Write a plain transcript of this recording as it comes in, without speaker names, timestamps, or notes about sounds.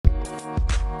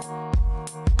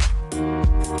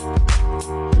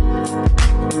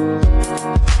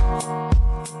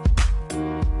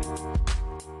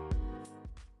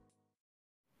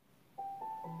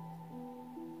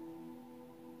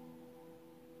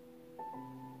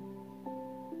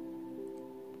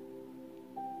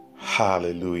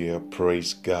Hallelujah.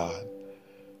 Praise God.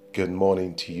 Good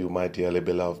morning to you, my dearly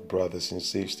beloved brothers and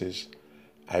sisters.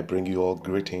 I bring you all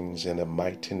greetings in the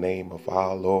mighty name of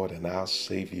our Lord and our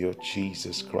Savior,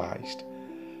 Jesus Christ.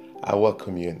 I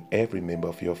welcome you and every member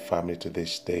of your family to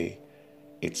this day.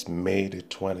 It's May the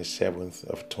 27th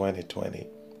of 2020.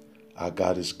 Our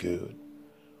God is good.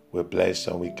 We bless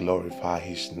and we glorify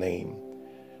His name.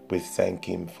 We thank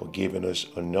Him for giving us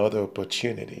another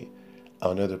opportunity,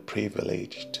 another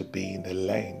privilege to be in the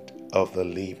land of the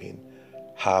living.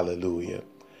 Hallelujah.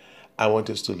 I want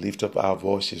us to lift up our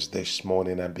voices this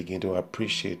morning and begin to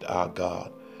appreciate our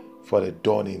God for the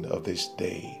dawning of this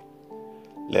day.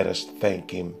 Let us thank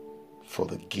Him for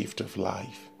the gift of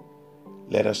life.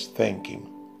 Let us thank Him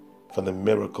for the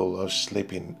miracle of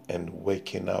sleeping and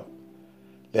waking up.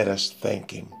 Let us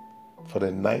thank Him for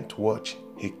the night watch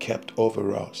He kept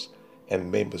over us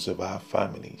and members of our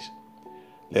families.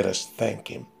 Let us thank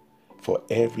Him for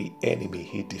every enemy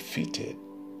He defeated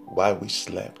while we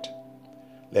slept.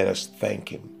 Let us thank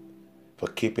Him for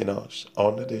keeping us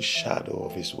under the shadow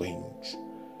of His wings.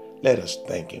 Let us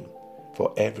thank Him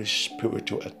for every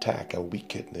spiritual attack and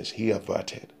wickedness He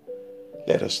averted.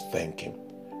 Let us thank Him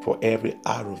for every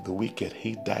arrow of the wicked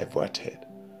He diverted.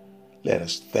 Let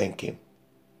us thank Him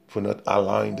for not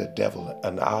allowing the devil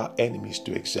and our enemies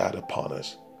to exert upon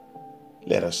us.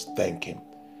 Let us thank Him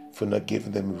for not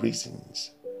giving them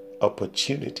reasons,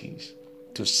 opportunities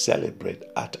to celebrate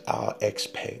at our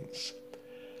expense.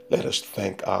 Let us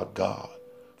thank our God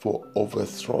for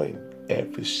overthrowing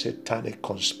every satanic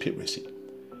conspiracy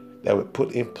that we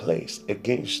put in place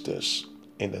against us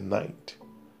in the night.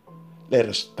 Let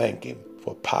us thank Him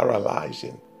for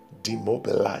paralyzing,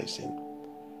 demobilizing,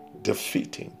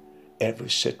 defeating every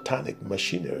satanic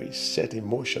machinery set in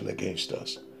motion against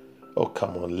us. Oh,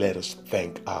 come on, let us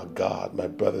thank our God, my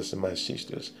brothers and my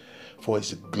sisters, for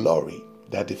His glory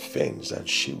that defends and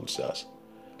shields us.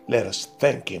 Let us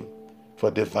thank Him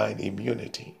for divine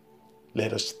immunity.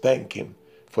 Let us thank Him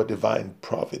for divine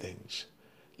providence.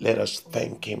 Let us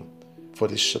thank Him for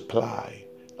the supply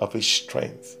of His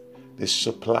strength, the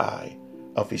supply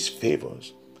of His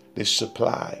favors, the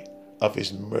supply of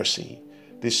His mercy,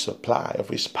 the supply of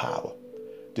His power,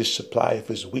 the supply of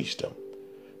His wisdom,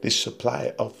 the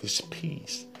supply of His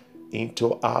peace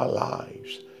into our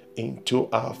lives, into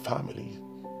our families.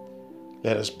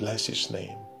 Let us bless His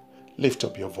name. Lift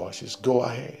up your voices. Go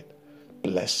ahead.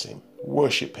 Bless Him.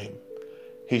 Worship Him.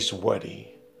 He's worthy.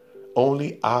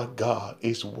 Only our God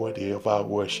is worthy of our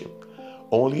worship.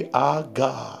 Only our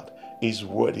God is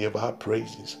worthy of our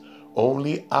praises.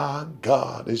 Only our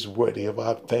God is worthy of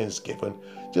our thanksgiving.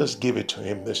 Just give it to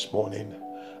Him this morning.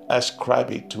 Ascribe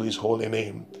it to His holy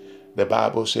name. The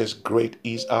Bible says, great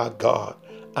is our God,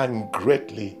 and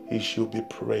greatly He should be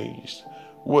praised.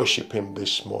 Worship Him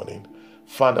this morning.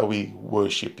 Father, we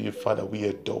worship You. Father, we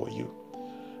adore You.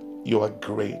 You are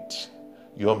great.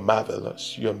 You are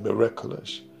marvelous. You are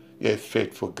miraculous. You're a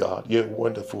faithful God. You're a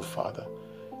wonderful Father.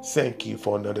 Thank You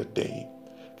for another day.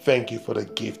 Thank You for the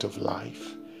gift of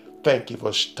life. Thank You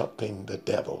for stopping the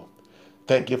devil.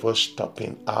 Thank You for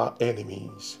stopping our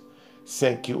enemies.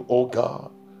 Thank You, oh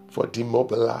God, for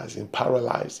demobilizing,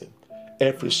 paralyzing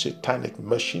every satanic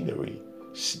machinery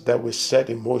that was set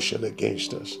in motion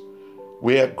against us.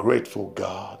 We are grateful,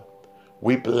 God.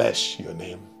 We bless Your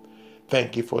name.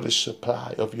 Thank You for the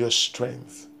supply of Your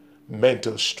strength,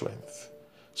 mental strength,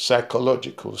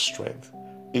 psychological strength,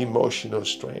 emotional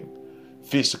strength,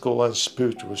 physical and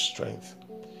spiritual strength.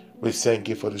 We thank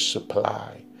You for the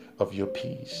supply of Your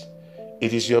peace.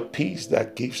 It is Your peace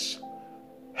that gives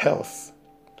health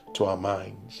to our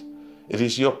minds. It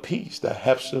is Your peace that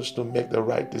helps us to make the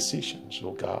right decisions,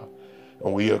 oh God.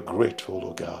 And we are grateful,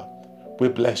 oh God. We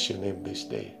bless Your name this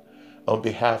day. On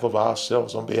behalf of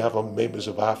ourselves, on behalf of members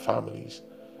of our families,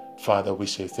 Father, we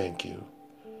say thank You.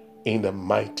 In the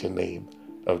mighty name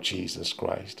of Jesus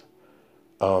Christ.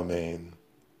 Amen.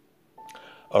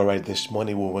 All right, this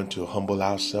morning we want to humble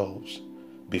ourselves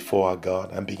before our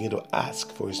God and begin to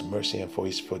ask for His mercy and for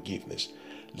His forgiveness.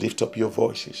 Lift up your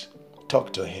voices.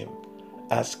 Talk to Him.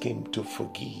 Ask Him to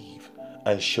forgive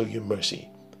and show you mercy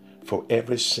for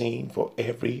every sin, for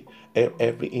every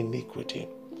iniquity.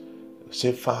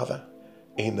 Say, Father,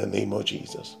 in the name of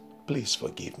Jesus, please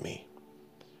forgive me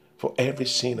for every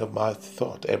sin of my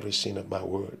thought, every sin of my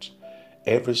words,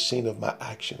 every sin of my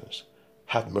actions.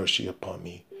 Have mercy upon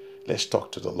me. Let's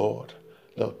talk to the Lord.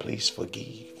 Lord, please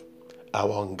forgive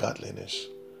our ungodliness,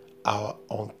 our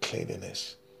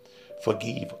uncleanness.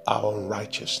 Forgive our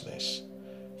unrighteousness.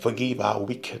 Forgive our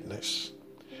wickedness.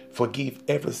 Forgive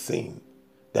everything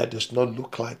that does not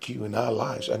look like You in our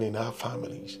lives and in our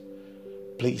families.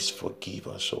 Please forgive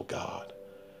us, oh God.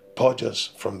 Purge us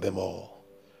from them all.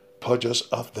 Purge us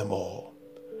of them all.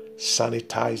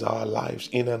 Sanitize our lives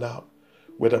in and out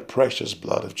with the precious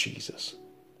blood of Jesus.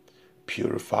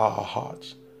 Purify our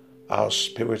hearts, our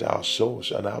spirit, our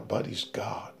souls, and our bodies,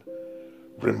 God.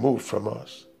 Remove from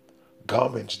us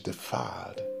garments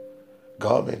defiled,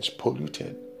 garments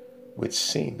polluted with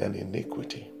sin and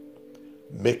iniquity.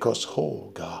 Make us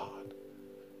whole, God.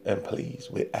 And please,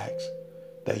 we ask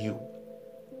that you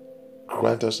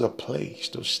grant us a place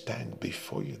to stand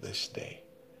before you this day.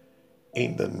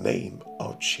 In the name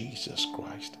of Jesus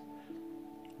Christ.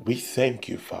 We thank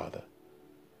you, Father.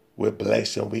 We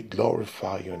bless and we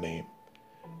glorify your name.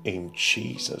 In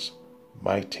Jesus'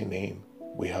 mighty name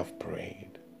we have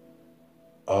prayed.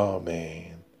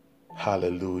 Amen.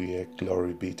 Hallelujah.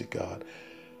 Glory be to God.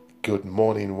 Good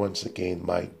morning once again,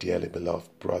 my dearly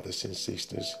beloved brothers and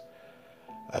sisters.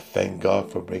 I thank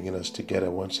God for bringing us together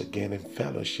once again in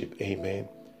fellowship. Amen.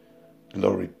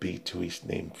 Glory be to his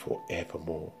name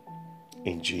forevermore.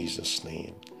 In Jesus'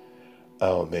 name.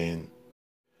 Amen.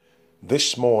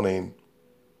 This morning,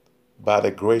 by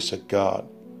the grace of God,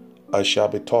 I shall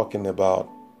be talking about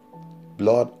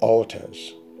blood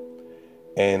altars.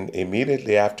 And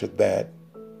immediately after that,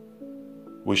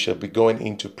 we shall be going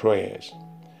into prayers.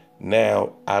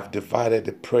 Now, I've divided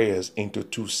the prayers into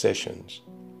 2 sessions.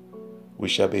 We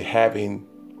shall be having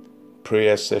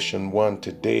prayer session 1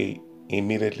 today,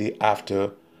 immediately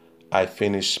after I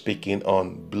finish speaking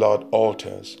on blood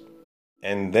altars.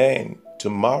 And then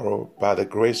tomorrow, by the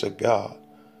grace of God,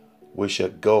 we shall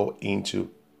go into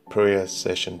prayer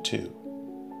session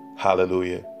 2.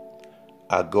 Hallelujah.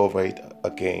 I'll go over it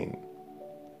again.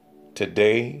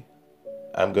 Today,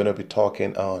 I'm going to be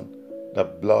talking on the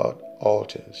blood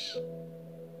altars.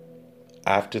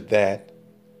 After that,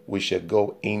 we shall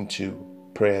go into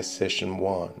prayer session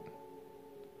 1.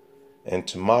 And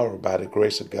tomorrow, by the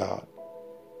grace of God,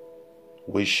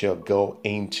 we shall go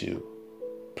into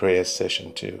prayer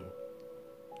session 2.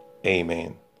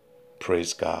 Amen.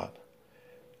 Praise God.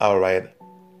 All right.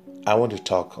 I want to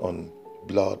talk on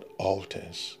blood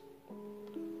altars.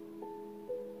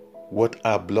 What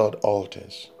are blood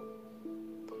altars?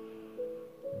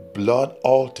 Blood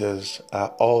altars are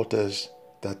altars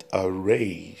that are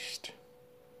raised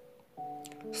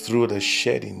through the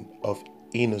shedding of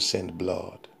innocent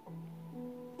blood.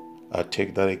 I'll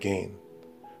take that again.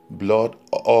 Blood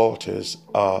altars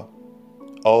are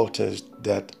altars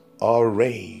that are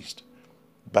raised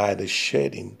by the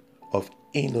shedding of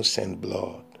innocent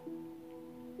blood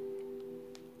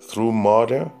through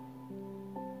murder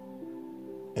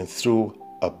and through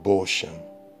abortion.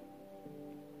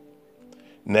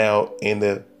 Now, in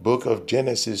the book of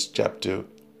Genesis chapter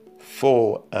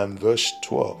 4 and verse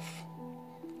 12,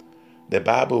 the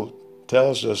Bible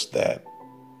tells us that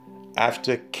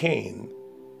after Cain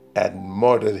had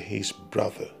murdered his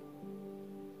brother,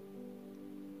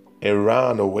 he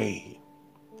ran away.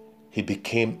 He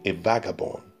became a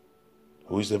vagabond.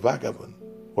 Who is a vagabond?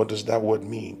 What does that word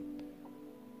mean?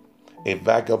 A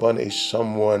vagabond is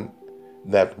someone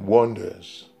that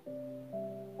wanders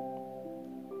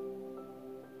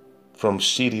from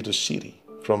city to city,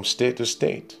 from state to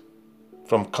state,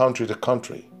 from country to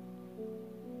country.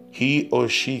 He or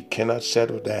she cannot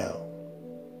settle down.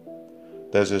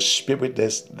 There's a spirit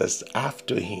that's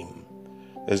after him.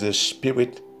 There's a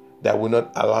spirit that will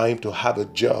not allow him to have a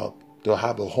job, to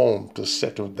have a home, to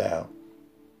settle down.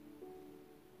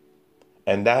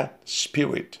 And that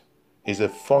spirit is a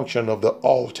function of the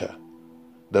altar,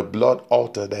 the blood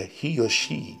altar that he or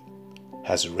she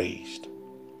has raised.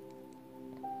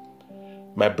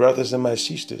 My brothers and my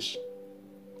sisters,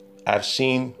 I've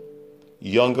seen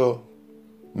younger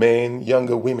men,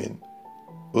 younger women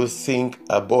who think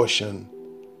abortion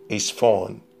is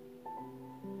fun.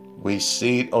 We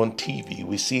see it on TV,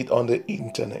 we see it on the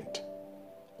internet.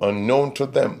 Unknown to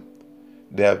them,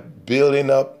 they're building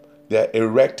up, they're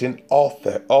erecting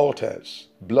altars,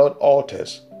 blood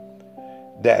altars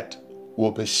that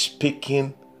will be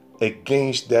speaking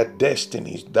against their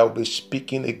destinies, that will be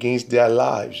speaking against their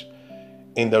lives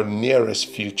in the nearest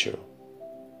future.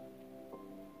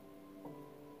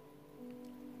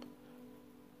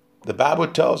 The Bible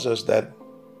tells us that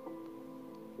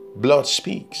blood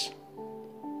speaks.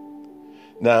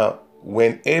 Now,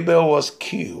 when Abel was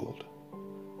killed,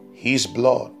 his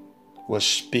blood was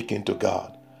speaking to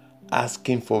God,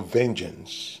 asking for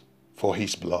vengeance for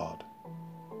his blood.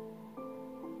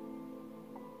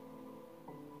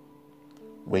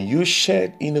 When you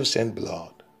shed innocent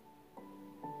blood,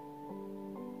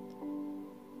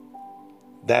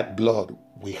 that blood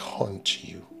will haunt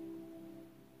you.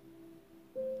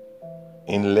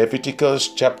 In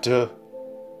Leviticus chapter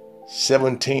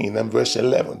 17 and verse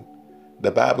 11,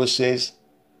 the Bible says,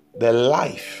 the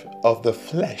life of the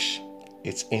flesh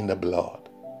is in the blood.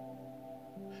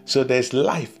 So there's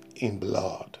life in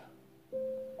blood,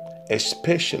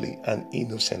 especially an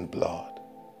innocent blood.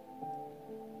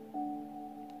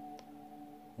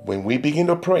 When we begin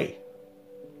to pray,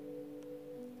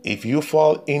 if you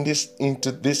fall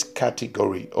into this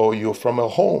category, or you're from a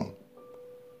home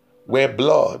where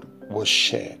blood was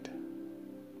shed,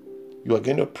 you are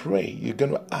going to pray. You're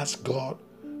going to ask God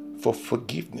for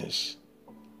forgiveness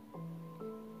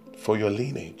for your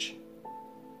lineage.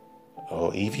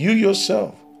 Or if you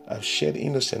yourself have shed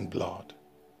innocent blood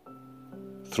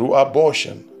through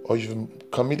abortion, or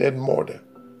you've committed murder,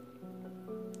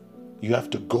 you have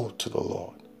to go to the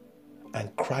Lord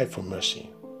and cry for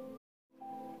mercy.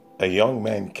 A young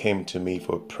man came to me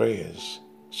for prayers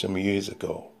some years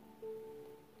ago.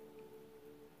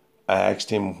 I asked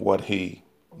him what he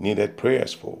needed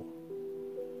prayers for,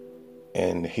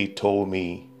 and he told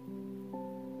me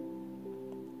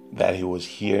that he was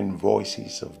hearing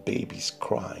voices of babies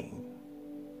crying.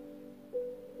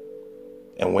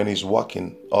 And when he's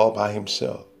walking all by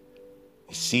himself,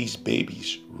 he sees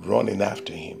babies running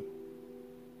after him.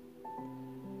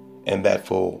 And that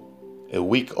for a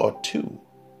week or two,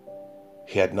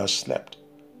 he had not slept.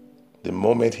 The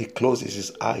moment he closes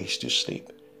his eyes to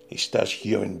sleep, he starts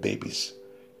hearing babies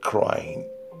crying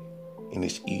in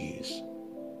his ears.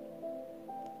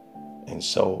 And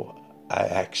so I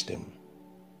asked him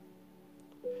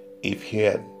if he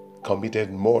had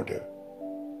committed murder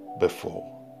before.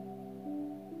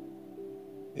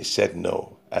 He said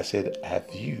no. I said,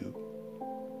 have you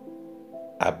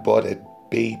aborted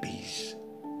babies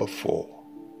before?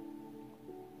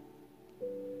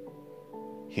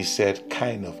 He said,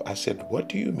 kind of. I said, what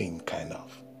do you mean, kind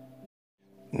of?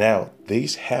 Now,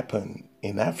 this happened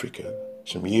in Africa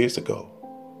some years ago.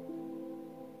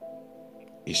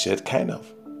 He said, kind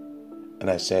of. And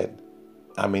I said,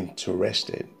 I'm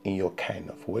interested in your kind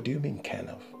of. What do you mean, kind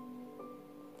of?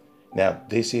 Now,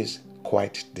 this is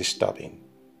quite disturbing.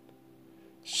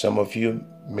 Some of you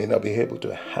may not be able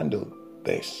to handle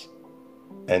this.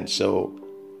 And so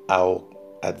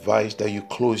I'll advise that you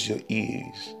close your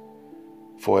ears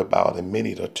for about a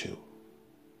minute or two.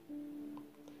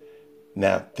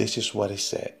 Now, this is what he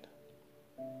said.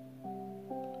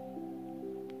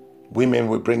 Women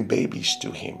will bring babies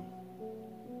to him.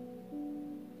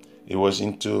 He was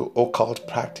into occult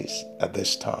practice at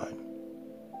this time.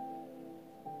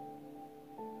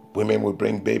 Women will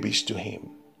bring babies to him.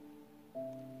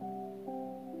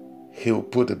 He will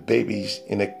put the babies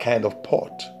in a kind of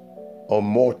pot or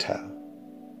mortar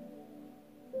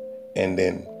and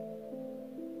then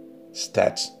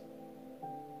starts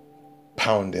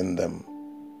pounding them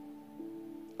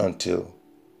until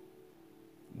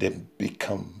they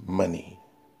become money.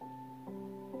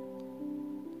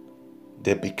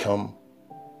 They become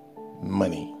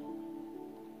money.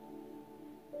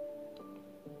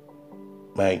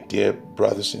 My dear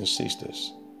brothers and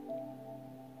sisters,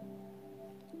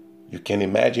 you can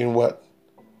imagine what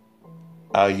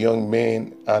our young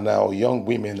men and our young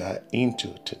women are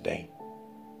into today.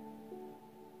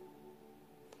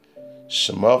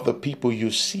 Some of the people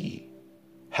you see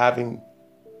having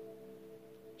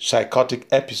psychotic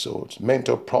episodes,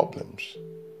 mental problems,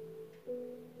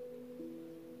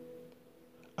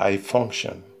 are a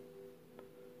function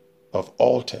of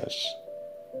altars,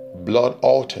 blood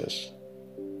altars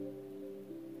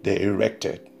they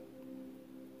erected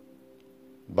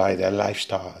by their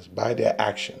lifestyles, by their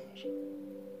actions.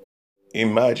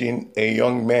 Imagine a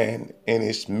young man in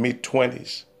his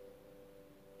mid-20s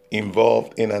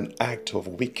involved in an act of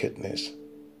wickedness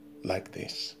like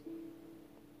this.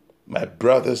 My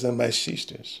brothers and my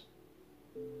sisters,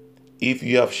 if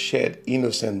you have shed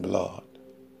innocent blood,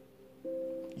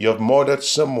 you have murdered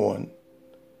someone,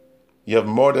 you have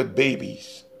murdered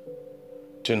babies,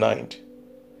 tonight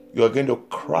you are going to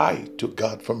cry to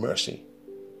God for mercy.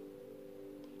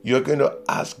 You are going to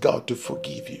ask God to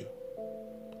forgive you.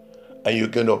 And you're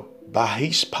going to, by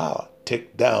His power,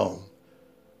 take down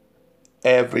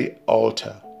every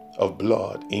altar of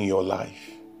blood in your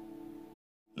life.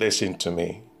 Listen to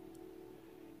me.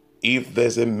 If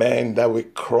there's a man that will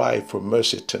cry for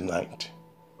mercy tonight,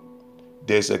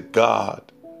 there's a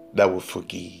God that will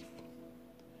forgive.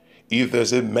 If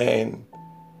there's a man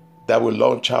that will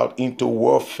launch out into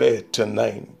warfare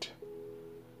tonight,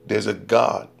 there's a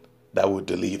God that will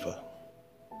deliver.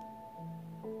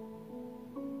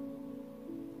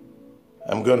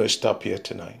 I'm going to stop here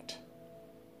tonight.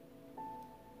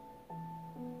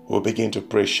 We'll begin to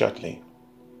pray shortly.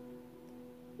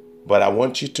 But I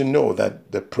want you to know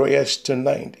that the prayers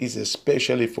tonight is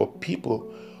especially for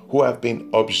people who have been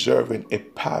observing a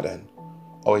pattern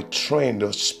or a trend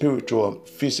of spiritual,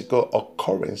 physical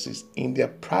occurrences in their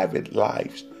private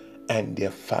lives and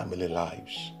their family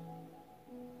lives.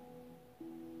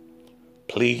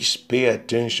 Please pay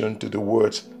attention to the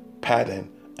words pattern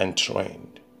and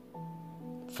trend.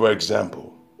 For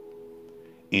example,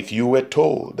 if you were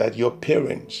told that your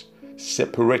parents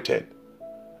separated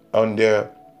on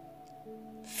their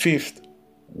 5th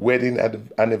wedding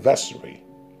anniversary,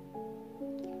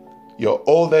 your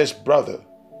oldest brother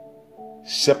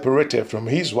separated from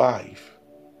his wife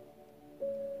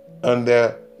on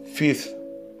their 5th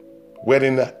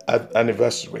wedding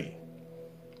anniversary,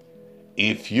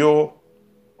 if your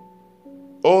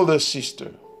older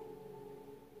sister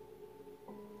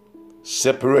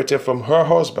separated from her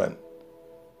husband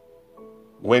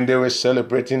when they were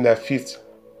celebrating their 5th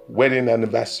wedding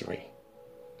anniversary,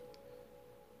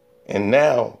 and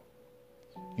now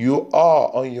you are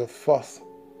on your 4th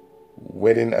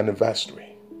wedding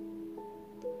anniversary,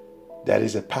 that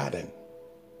is a pattern.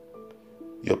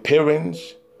 Your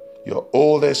parents, your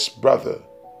oldest brother,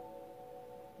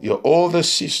 your older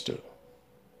sister,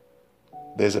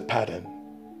 there's a pattern.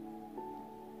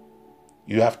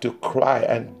 You have to cry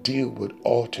and deal with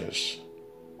altars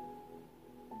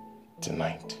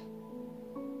tonight.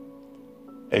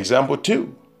 Example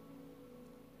 2.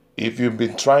 If you've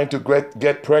been trying to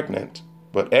get pregnant,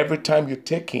 but every time you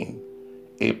take in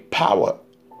a power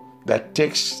that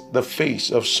takes the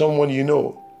face of someone you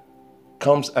know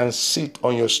comes and sit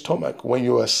on your stomach when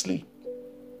you're asleep,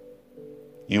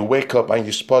 you wake up and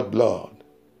you spot blood,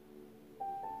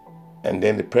 and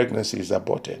then the pregnancy is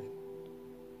aborted.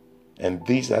 And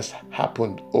this has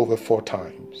happened over 4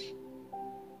 times.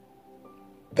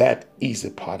 That is a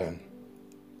pattern.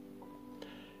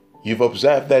 You've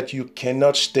observed that you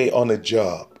cannot stay on a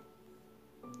job.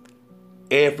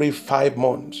 Every 5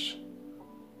 months,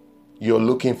 you're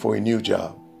looking for a new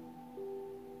job.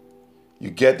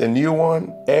 You get a new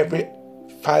one. Every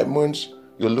 5 months,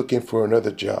 you're looking for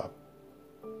another job.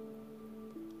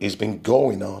 It's been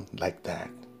going on like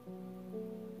that.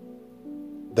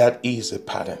 That is a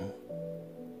pattern.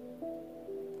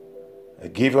 I'll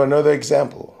give you another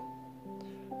example.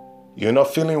 You're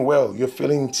not feeling well. You're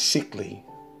feeling sickly.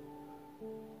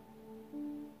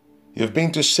 You've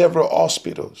been to several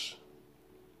hospitals.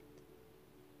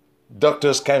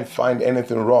 Doctors can't find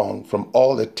anything wrong from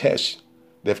all the tests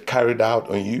they've carried out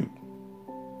on you.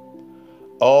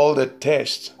 All the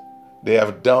tests they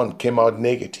have done came out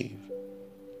negative,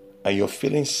 and you're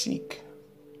feeling sick.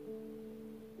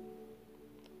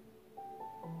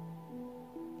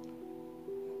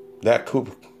 That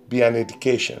could be an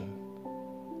indication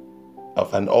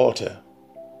of an altar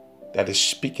that is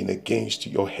speaking against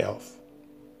your health.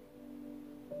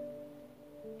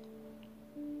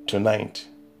 Tonight,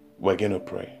 we're going to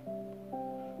pray.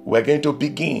 We're going to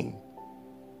begin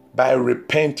by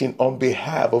repenting on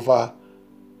behalf of our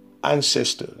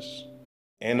ancestors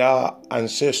and our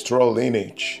ancestral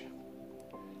lineage.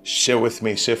 Say with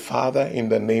me, say, Father, in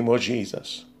the name of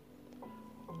Jesus,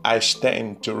 I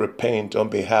stand to repent on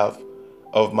behalf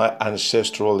of my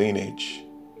ancestral lineage.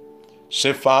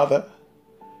 Say, Father,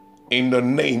 in the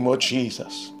name of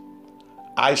Jesus,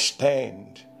 I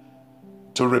stand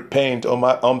to repent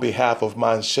on behalf of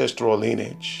my ancestral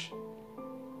lineage.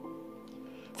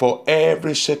 For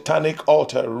every satanic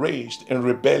altar raised in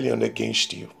rebellion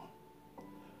against you,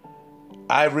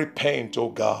 I repent, O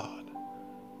God.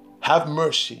 Have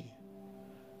mercy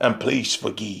and please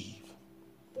forgive.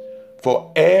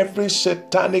 For every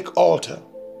satanic altar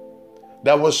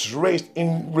that was raised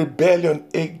in rebellion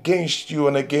against you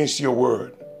and against your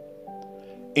word,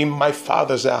 in my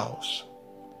father's house,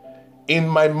 in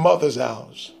my mother's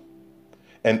house,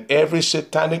 and every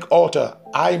satanic altar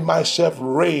I myself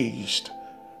raised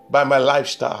by my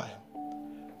lifestyle,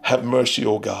 have mercy,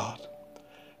 O God.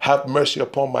 Have mercy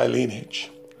upon my lineage.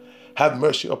 Have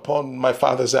mercy upon my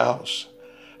father's house.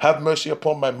 Have mercy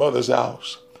upon my mother's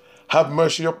house. Have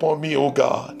mercy upon me, O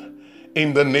God,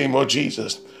 in the name of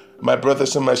Jesus. My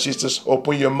brothers and my sisters,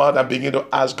 open your mouth and begin to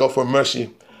ask God for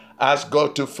mercy. Ask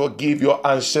God to forgive your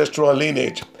ancestral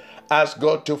lineage. Ask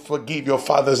God to forgive your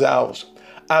father's house.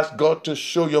 Ask God to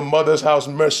show your mother's house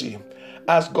mercy.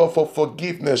 Ask God for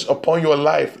forgiveness upon your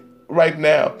life right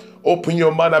now. Open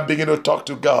your mouth and begin to talk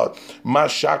to God.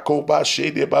 Mashakoba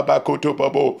shede baba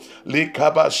kotobabo.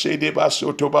 Likaba shede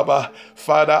basoto baba.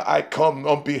 Father, I come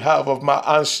on behalf of my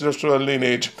ancestral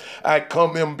lineage. I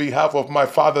come on behalf of my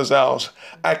father's house.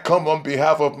 I come on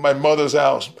behalf of my mother's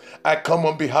house. I come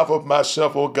on behalf of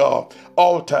myself, oh God.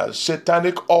 Altars,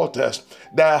 satanic altars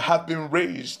that have been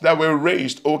raised, that were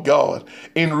raised, oh God,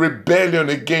 in rebellion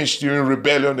against you, in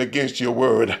rebellion against your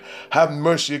word. Have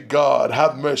mercy, God.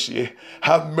 Have mercy.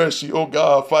 Have mercy, oh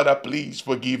God. Father, please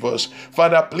forgive us.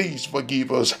 Father, please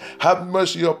forgive us. Have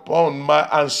mercy upon my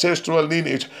ancestral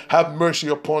lineage. Have mercy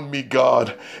upon me,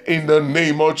 God. In the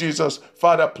name of Jesus,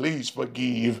 Father, please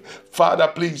forgive. Father,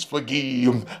 please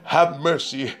forgive. Have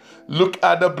mercy. Look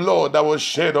at the blood that was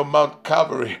shed on Mount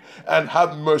Calvary and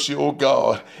have mercy, oh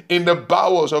God. In the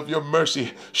bowels of your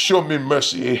mercy, show me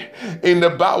mercy. In the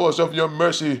bowels of your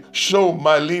mercy, show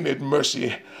my lineage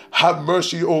mercy. Have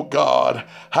mercy, O God.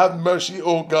 Have mercy,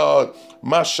 O God.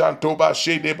 Mashantoba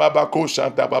shede baba ko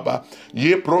shanta baba.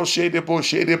 Ye pro shede bo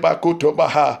shede bakuto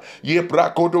baha. Ye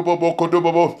brakodo bobo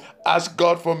kodobobo. Ask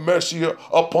God for mercy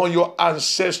upon your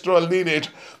ancestral lineage.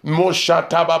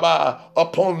 Moshata baba.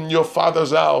 Upon your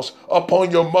father's house.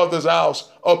 Upon your mother's house.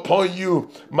 Upon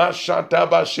you. Mashanta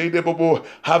ba shede bobo.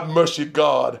 Have mercy,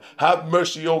 God. Have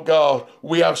mercy, O God.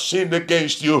 We have sinned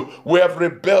against you. We have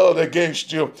rebelled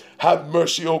against you. Have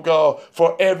mercy, O God,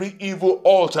 for every evil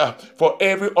altar, for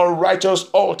every unrighteous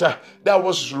altar that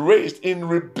was raised in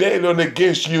rebellion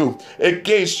against you,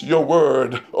 against your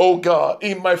word, O God,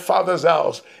 in my father's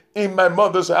house, in my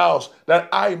mother's house, that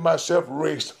I myself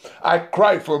raised. I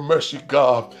cry for mercy,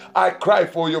 God. I cry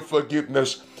for your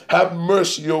forgiveness. Have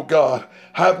mercy, O God.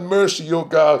 Have mercy, O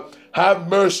God. Have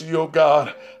mercy, O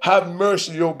God. Have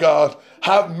mercy, O God.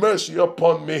 Have mercy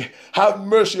upon me. Have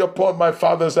mercy upon my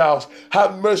father's house.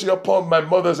 Have mercy upon my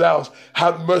mother's house.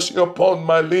 Have mercy upon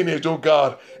my lineage, O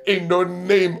God. In the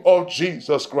name of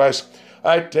Jesus Christ,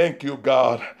 I thank you,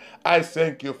 God. I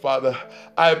thank you, Father.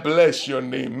 I bless your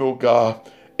name, O God.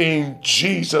 In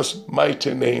Jesus'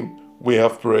 mighty name, we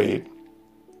have prayed.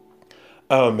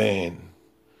 Amen.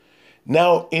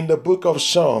 Now, in the book of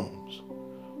Psalms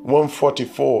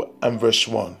 144 and verse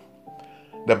 1,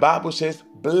 the Bible says,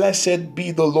 "Blessed be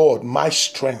the Lord, my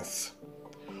strength,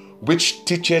 which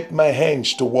teacheth my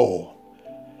hands to war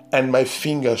and my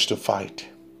fingers to fight."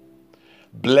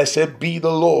 Blessed be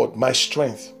the Lord, my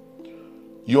strength.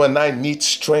 You and I need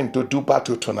strength to do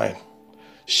battle tonight.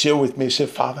 Share with me, say,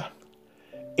 "Father,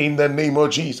 in the name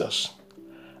of Jesus,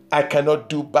 I cannot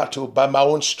do battle by my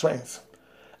own strength.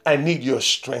 I need your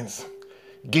strength.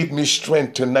 Give me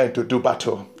strength tonight to do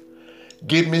battle.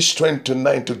 Give me strength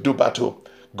tonight to do battle."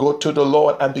 Go to the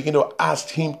Lord and begin to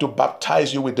ask him to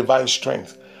baptize you with divine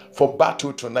strength for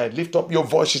battle tonight. Lift up your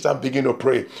voices and begin to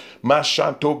pray. Father,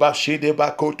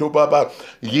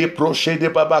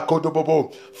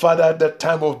 the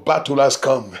time of battle has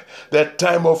come. The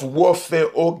time of warfare,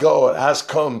 oh God, has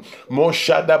come.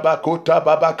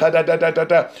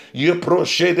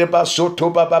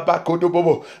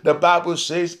 The Bible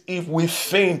says, if we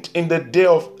faint in the day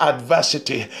of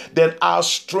adversity, then our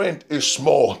strength is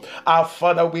small. Our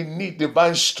Father, we need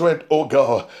divine strength, oh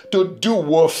God, to do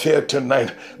warfare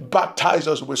tonight. Baptize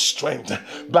us with strength.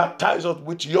 Baptize us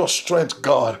with your strength,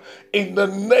 God. In the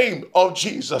name of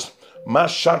Jesus.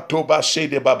 Mashantoba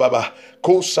shede baba,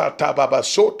 kosata baba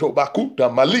soto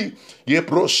bakuta mali,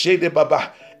 yebro shede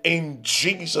baba. In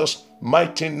Jesus'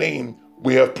 mighty name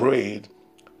we have prayed.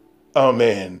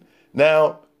 Amen.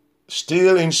 Now,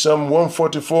 still in Psalm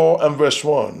 144 and verse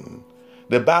 1,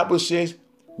 the Bible says,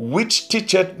 "Which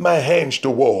teacheth my hands to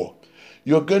war."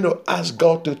 You're going to ask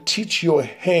God to teach your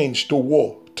hands to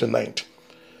war tonight.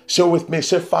 So with me,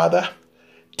 say, "Father,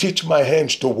 teach my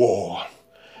hands to war."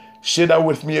 Say that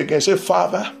with me again. Say,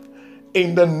 "Father,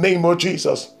 in the name of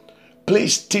Jesus,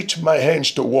 please teach my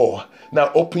hands to war." Now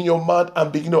open your mouth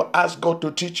and begin to ask God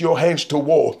to teach your hands to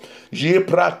war. Ye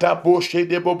prata bo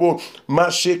shede bobo,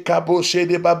 masheka bo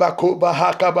shede babako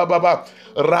bahaka bababa,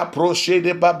 rapro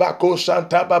shede babako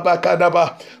santa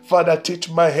babakadaba. Father, teach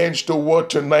my hands to war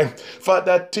tonight.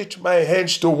 Father, teach my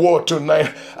hands to war tonight.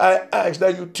 I ask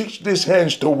that you teach these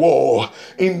hands to war.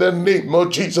 In the name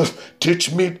of Jesus,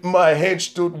 teach me my hands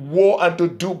to war and to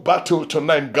do battle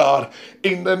tonight, God.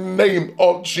 In the name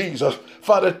of Jesus.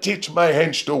 Father, teach my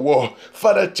hands to war.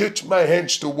 Father, teach my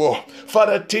hands to war.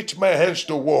 Father, teach my hands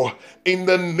to war. In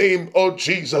the name of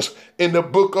Jesus. In the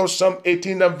book of Psalm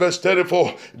 18 and verse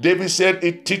 34, David said,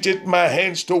 "It teacheth my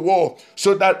hands to war,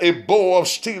 so that a bow of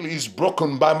steel is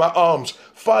broken by my arms."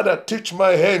 Father, teach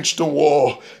my hands to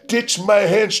war. Teach my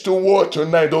hands to war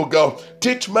tonight, oh God.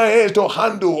 Teach my hands to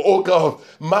handle, oh God,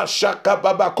 Mashaka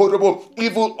Baba Korobo,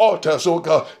 evil altars, oh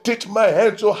God. Teach my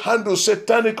hands to handle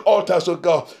satanic altars, oh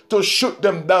God, to shoot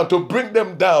them down, to bring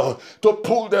them down, to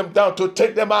pull them down, to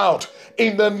take them out.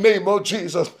 In the name of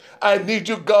Jesus, I need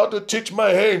you, God, to teach my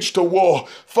hands to war.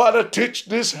 Father, teach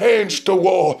these hands to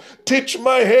war. Teach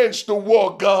my hands to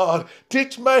war, God.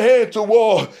 Teach my hands to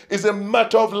war. It's a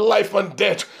matter of life and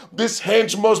death. These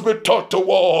hands must be taught to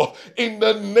war. In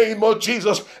the name of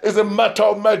Jesus, it's a matter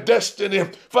of my destiny.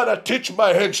 Father, teach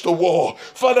my hands to war.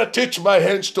 Father, teach my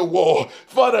hands to war.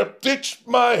 Father, teach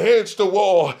my hands to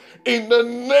war. In the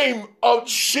name of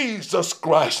Jesus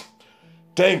Christ.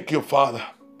 Thank you, Father.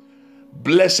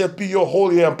 Blessed be your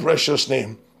holy and precious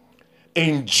name.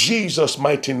 In Jesus'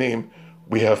 mighty name,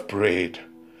 we have prayed.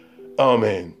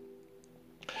 Amen.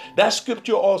 That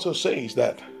scripture also says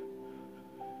that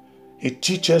He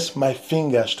teaches my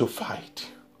fingers to fight.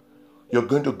 You're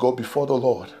going to go before the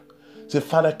Lord. Say,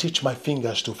 Father, teach my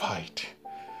fingers to fight.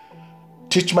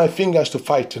 Teach my fingers to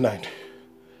fight tonight.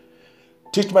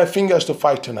 Teach my fingers to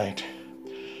fight tonight.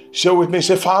 Share with me.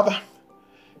 Say, Father,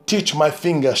 teach my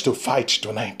fingers to fight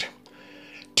tonight.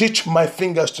 Teach my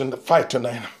fingers to fight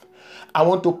tonight. I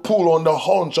want to pull on the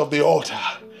horns of the altar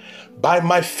by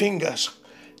my fingers.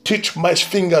 Teach my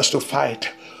fingers to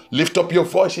fight. Lift up your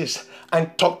voices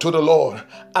and talk to the Lord.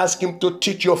 Ask Him to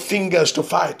teach your fingers to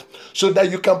fight so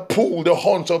that you can pull the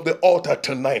horns of the altar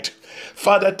tonight.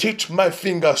 Father, teach my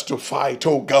fingers to fight,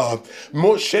 oh God.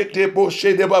 If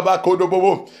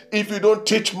you don't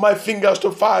teach my fingers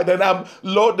to fight, then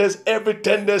Lord, there's every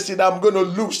tendency that I'm going to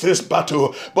lose this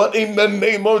battle. But in the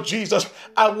name of Jesus,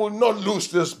 I will not lose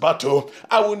this battle.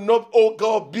 I will not, oh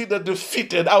God, be the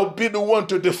defeated. I will be the one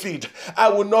to defeat. I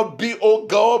will not be, oh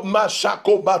God,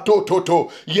 Mashako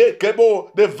Batototo,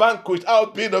 Yekebo, the vanquished.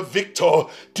 I'll be the victor.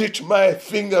 Teach my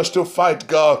fingers to fight,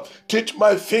 God. Teach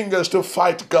my fingers to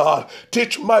fight, God.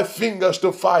 Teach my fingers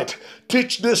to fight.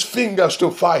 Teach these fingers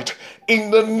to fight.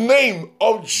 In the name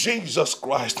of Jesus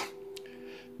Christ.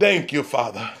 Thank you,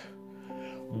 Father.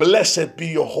 Blessed be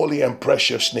your holy and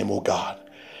precious name, O God.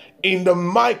 In the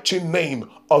mighty name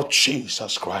of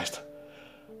Jesus Christ.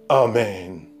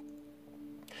 Amen.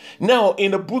 Now,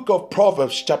 in the book of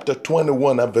Proverbs, chapter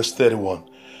 21 and verse 31,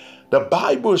 the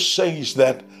Bible says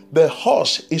that the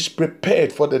horse is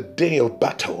prepared for the day of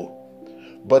battle,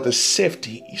 but the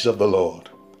safety is of the Lord.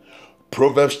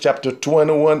 Proverbs chapter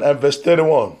 21 and verse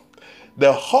 31.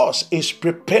 The horse is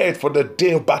prepared for the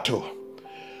day of battle,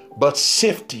 but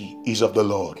safety is of the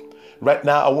Lord. Right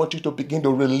now, I want you to begin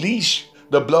to release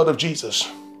the blood of Jesus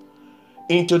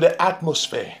into the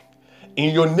atmosphere,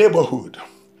 in your neighborhood,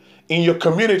 in your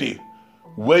community,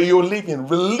 where you're living.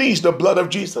 Release the blood of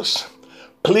Jesus.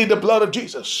 Plead the blood of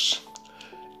Jesus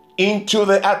into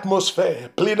the atmosphere.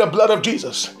 Plead the blood of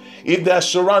Jesus. If there are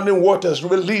surrounding waters,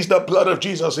 release the blood of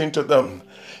Jesus into them.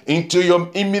 Into your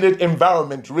immediate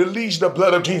environment, release the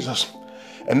blood of Jesus.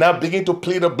 And now begin to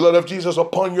plead the blood of Jesus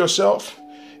upon yourself.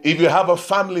 If you have a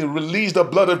family, release the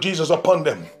blood of Jesus upon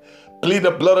them. Plead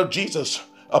the blood of Jesus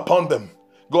upon them.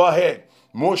 Go ahead.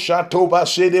 Moshatoba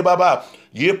Shede Baba.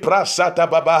 Yeprasata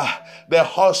Baba. The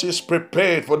horse is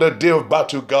prepared for the day of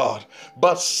battle, God,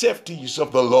 but safety is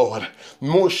of the Lord.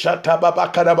 Moshata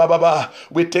Baba Kadaba Baba.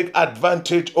 We take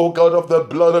advantage, oh God, of the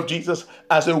blood of Jesus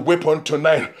as a weapon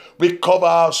tonight. We cover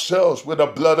ourselves with the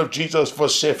blood of Jesus for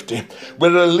safety. We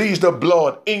release the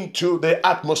blood into the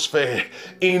atmosphere,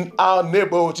 in our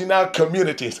neighborhoods, in our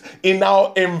communities, in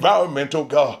our environment, oh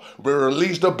God. We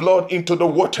release the blood into the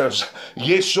waters.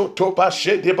 Yesotopa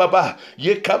Shede Baba.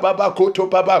 Yekababa Koto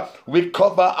Baba. We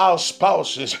cover our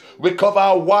spouses. We cover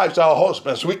our wives, our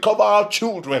husbands. We cover our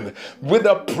children with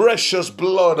the precious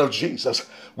blood of Jesus.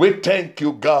 We thank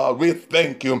you, God. We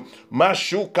thank you.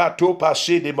 Mashuka topa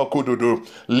shede makududu.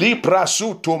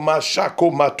 Liprasuto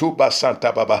mashako matuba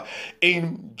santa baba.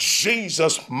 In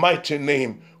Jesus' mighty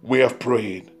name, we have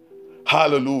prayed.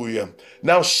 Hallelujah.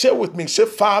 Now share with me. Say,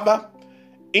 Father,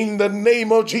 in the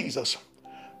name of Jesus,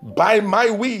 by my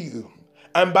will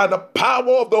and by the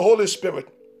power of the Holy Spirit,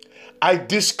 I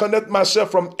disconnect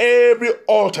myself from every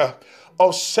altar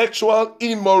of sexual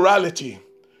immorality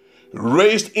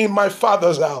raised in my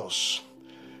father's house,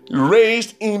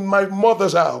 raised in my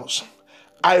mother's house.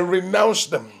 I renounce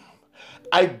them.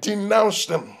 I denounce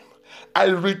them. I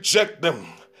reject them.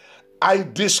 I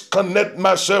disconnect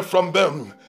myself from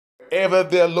them. Wherever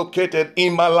they're located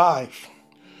in my life,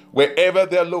 wherever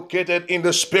they're located in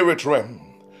the spirit realm,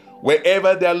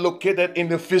 wherever they're located in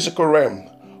the physical realm,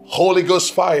 Holy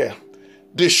Ghost fire,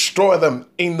 destroy them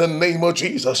in the name of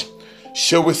Jesus.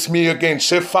 Share with me again.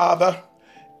 Say, Father,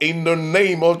 In the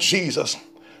name of Jesus,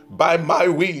 by my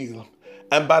will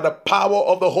and by the power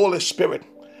of the Holy Spirit,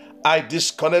 I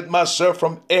disconnect myself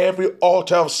from every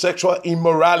altar of sexual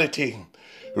immorality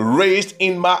raised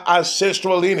in my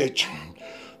ancestral lineage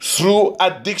through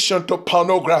addiction to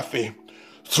pornography,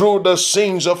 through the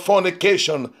sins of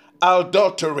fornication,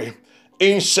 adultery,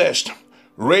 incest,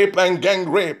 rape and gang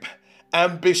rape,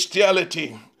 and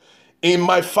bestiality in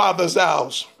my father's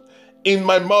house, in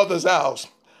my mother's house.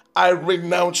 I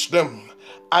renounce them.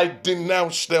 I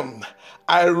denounce them.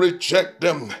 I reject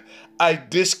them. I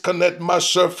disconnect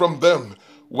myself from them.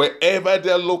 Wherever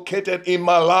they're located in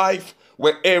my life,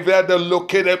 wherever they're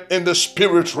located in the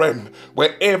spirit realm,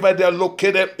 wherever they're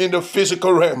located in the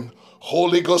physical realm,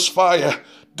 Holy Ghost fire,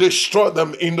 destroy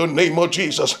them in the name of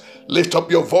Jesus. Lift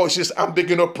up your voices and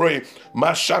begin to pray.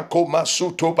 Mashanko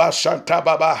masuto ba shanta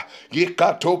baba,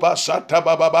 yekato ba shanta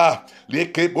baba,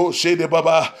 lekebo shede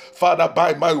baba. Father,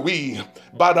 by my will,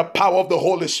 by the power of the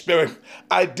Holy Spirit,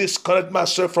 I disconnect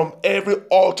myself from every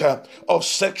altar of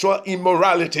sexual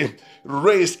immorality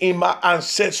raised in my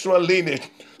ancestral lineage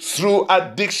through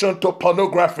addiction to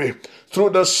pornography,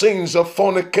 through the sins of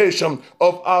fornication,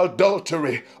 of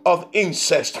adultery, of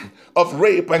incest, of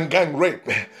rape and gang rape,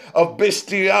 of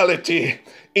bestiality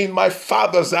in my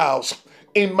father's house,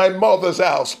 in my mother's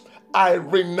house. I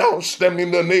renounce them in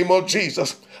the name of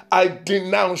Jesus. I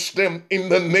denounce them in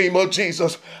the name of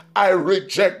Jesus. I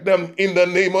reject them in the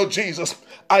name of Jesus.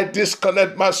 I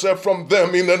disconnect myself from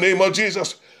them in the name of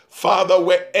Jesus. Father,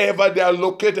 wherever they are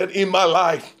located in my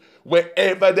life,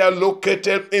 wherever they are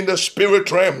located in the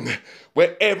spirit realm,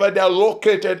 wherever they are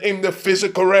located in the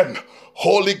physical realm,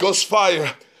 Holy Ghost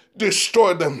fire,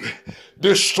 destroy them.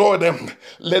 Destroy them.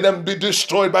 Let them be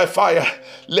destroyed by fire.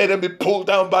 Let them be pulled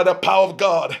down by the power of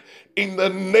God. In the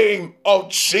name of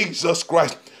Jesus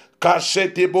Christ.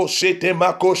 Thank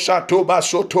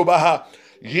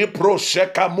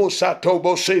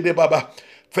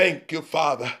you,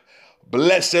 Father.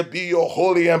 Blessed be your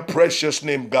holy and precious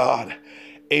name, God.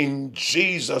 In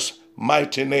Jesus'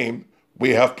 mighty name, we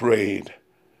have prayed.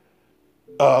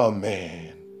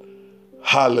 Amen.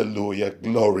 Hallelujah.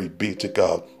 Glory be to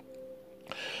God.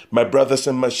 My brothers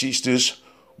and my sisters,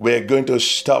 we're going to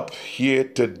stop here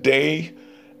today,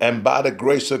 and by the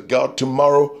grace of God,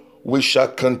 tomorrow we shall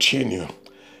continue.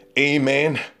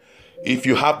 Amen. If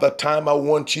you have the time, I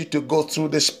want you to go through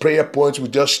these prayer points we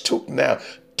just took now.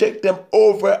 Take them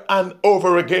over and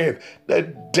over again. The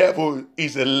devil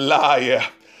is a liar.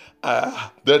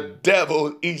 The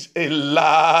devil is a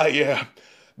liar.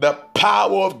 The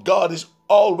power of God is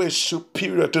always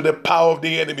superior to the power of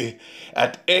the enemy.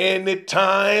 At any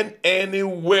time,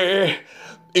 anywhere,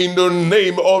 in the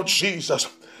name of Jesus,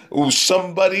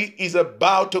 somebody is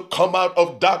about to come out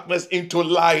of darkness into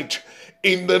light.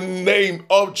 In the name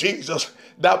of Jesus,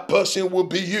 that person will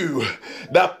be you.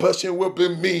 That person will be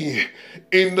me.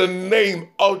 In the name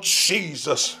of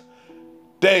Jesus.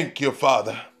 Thank you,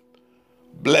 Father.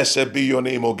 Blessed be your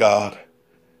name, O God.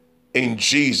 In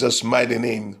Jesus' mighty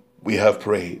name, we have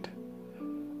prayed.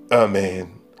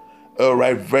 Amen. All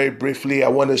right, very briefly, I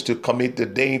want us to commit the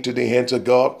day into the hands of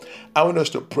God. I want us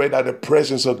to pray that the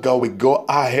presence of God will go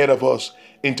ahead of us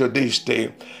into this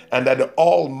day, and that the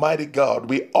Almighty God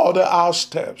will order our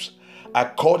steps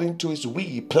according to his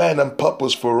will, plan, and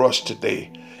purpose for us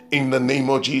today. In the name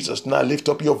of Jesus. Now lift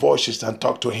up your voices and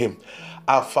talk to him.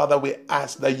 Our Father, we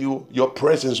ask that your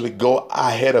presence will go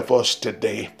ahead of us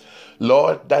today.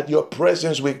 Lord, that your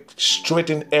presence will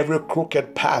straighten every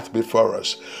crooked path before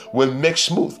us, will make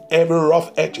smooth every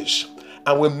rough edges,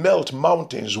 and will melt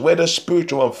mountains, whether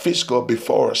spiritual and physical,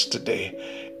 before us today.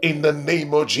 In the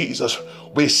name of Jesus,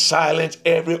 we silence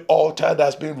every altar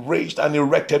that's been raised and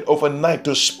erected overnight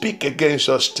to speak against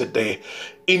us today.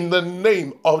 In the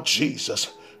name of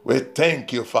Jesus, we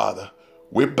thank you, Father.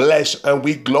 We bless and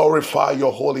we glorify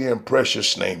your holy and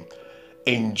precious name.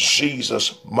 In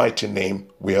Jesus' mighty name,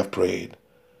 we have prayed.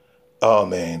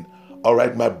 Amen. All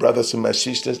right, my brothers and my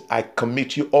sisters, I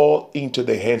commit you all into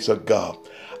the hands of God.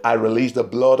 I release the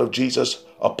blood of Jesus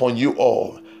upon you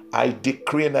all. I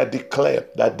decree and I declare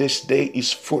that this day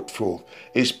is fruitful,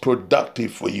 is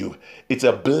productive for you. It's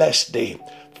a blessed day.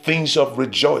 Things of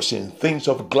rejoicing, things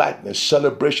of gladness,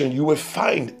 celebration you will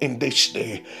find in this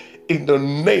day. In the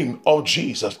name of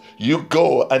Jesus, you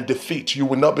go and defeat, you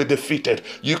will not be defeated.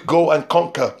 You go and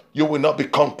conquer, you will not be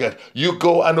conquered. You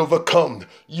go and overcome,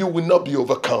 you will not be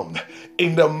overcome.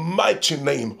 In the mighty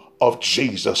name of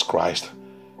Jesus Christ.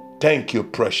 Thank you,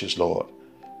 precious Lord,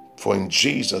 for in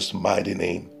Jesus' mighty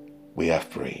name we have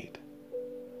prayed.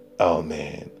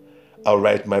 Amen. All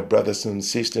right, my brothers and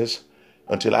sisters,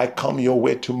 until I come your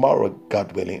way tomorrow,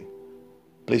 God willing,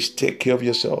 please take care of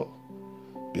yourself.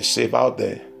 Be safe out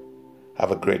there.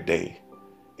 Have a great day.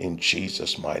 In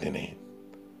Jesus' mighty name.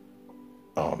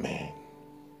 Amen.